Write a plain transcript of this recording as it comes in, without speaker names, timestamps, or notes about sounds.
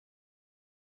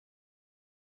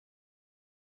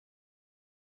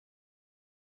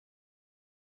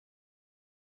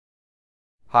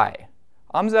Hi,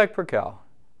 I'm Zach Perkel.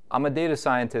 I'm a data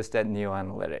scientist at Neal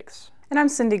Analytics. And I'm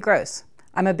Cindy Gross.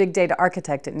 I'm a big data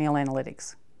architect at Neal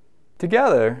Analytics.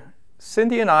 Together,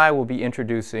 Cindy and I will be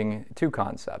introducing two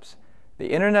concepts: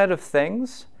 the Internet of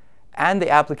Things and the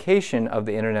application of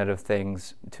the Internet of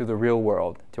Things to the real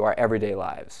world, to our everyday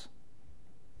lives.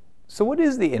 So what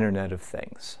is the Internet of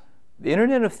Things? The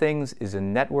Internet of Things is a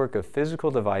network of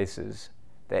physical devices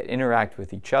that interact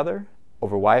with each other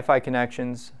over Wi-Fi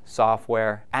connections,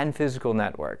 software, and physical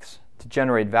networks to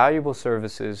generate valuable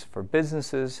services for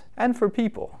businesses and for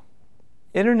people.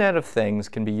 Internet of Things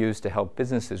can be used to help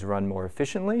businesses run more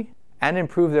efficiently and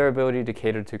improve their ability to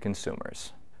cater to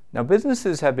consumers. Now,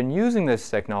 businesses have been using this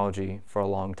technology for a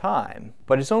long time,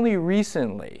 but it's only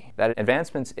recently that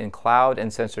advancements in cloud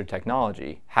and sensor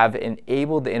technology have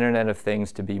enabled the Internet of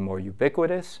Things to be more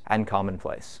ubiquitous and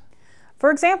commonplace. For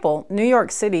example, New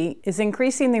York City is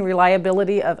increasing the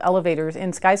reliability of elevators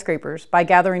in skyscrapers by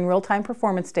gathering real-time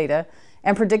performance data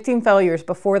and predicting failures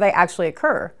before they actually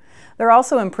occur. They're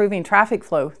also improving traffic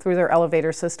flow through their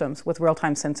elevator systems with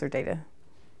real-time sensor data.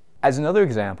 As another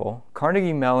example,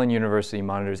 Carnegie Mellon University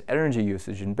monitors energy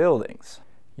usage in buildings.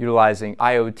 Utilizing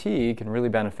IoT can really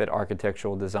benefit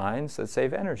architectural designs that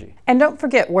save energy. And don't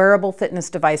forget wearable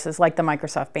fitness devices like the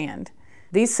Microsoft Band.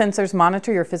 These sensors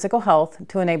monitor your physical health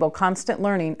to enable constant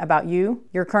learning about you,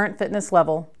 your current fitness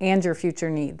level, and your future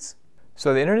needs.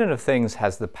 So the Internet of Things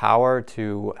has the power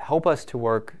to help us to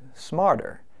work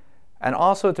smarter and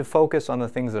also to focus on the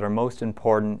things that are most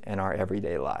important in our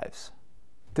everyday lives.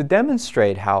 To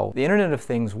demonstrate how the Internet of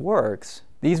Things works,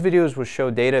 these videos will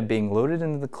show data being loaded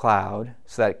into the cloud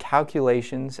so that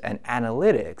calculations and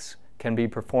analytics can be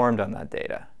performed on that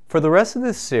data. For the rest of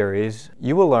this series,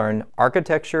 you will learn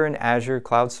architecture in Azure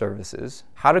Cloud Services,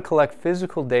 how to collect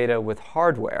physical data with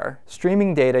hardware,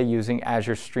 streaming data using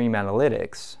Azure Stream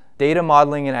Analytics, data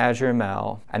modeling in Azure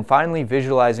ML, and finally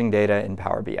visualizing data in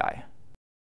Power BI.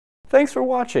 Thanks for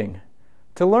watching.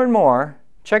 To learn more,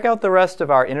 check out the rest of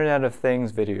our Internet of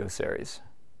Things video series.